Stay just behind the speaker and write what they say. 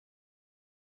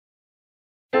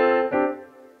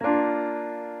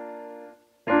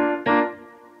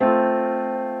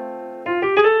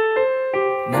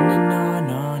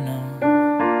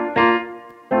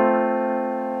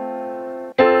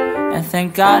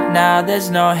Thank God now there's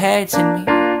no hate in me.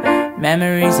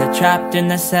 Memories are trapped in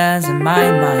the sands of my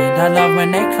mind. I love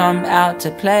when they come out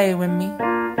to play with me.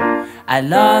 I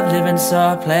love living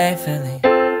so playfully.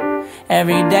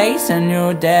 Every day's a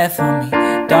new day for me.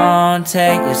 Don't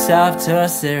take yourself too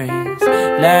serious.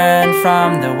 Learn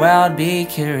from the world, be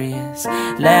curious.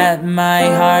 Let my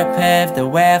heart pave the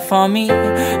way for me.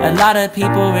 A lot of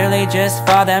people really just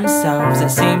for themselves. It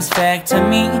seems fake to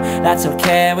me, that's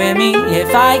okay with me.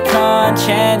 If I can't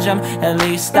change them, at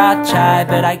least I'll try.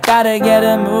 But I gotta get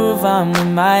a move on with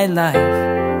my life.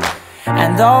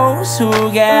 And those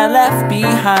who get left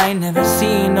behind never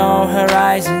see no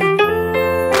horizon.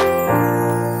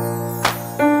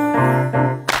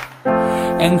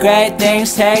 And great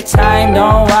things take time,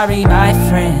 don't worry my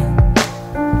friend.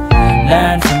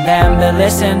 Learn from them but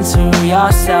listen to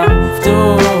yourself. Do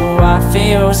what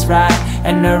feels right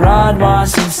and the road won't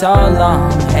seem so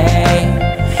long, hey.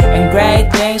 And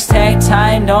great things take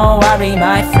time, don't worry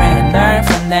my friend. Learn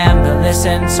from them but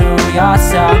listen to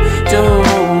yourself. Do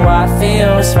what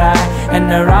feels right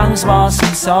and the wrongs won't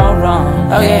seem so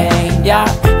wrong, okay, yeah.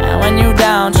 And when you're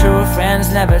down, true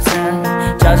friends never turn.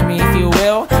 Judge me if you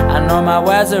will, I know my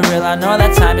words are real. I know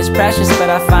that time is precious, but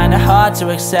I find it hard to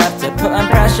accept it. Putting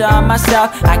pressure on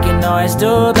myself, I can always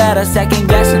do better. Second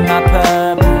guessing my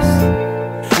purpose,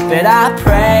 but I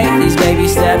pray these baby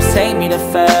steps take me the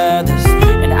furthest.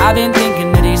 And I've been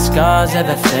thinking that these scars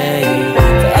ever fade,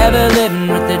 forever living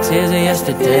with the tears of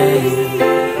yesterday.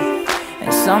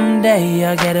 And someday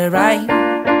I'll get it right,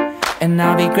 and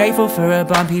I'll be grateful for a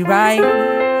bumpy ride.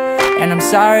 And I'm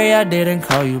sorry I didn't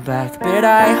call you back, but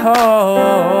I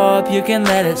hope you can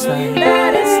let it slide.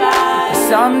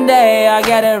 Someday I'll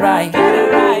get it right,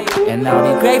 and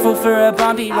I'll be grateful for a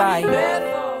bumpy ride.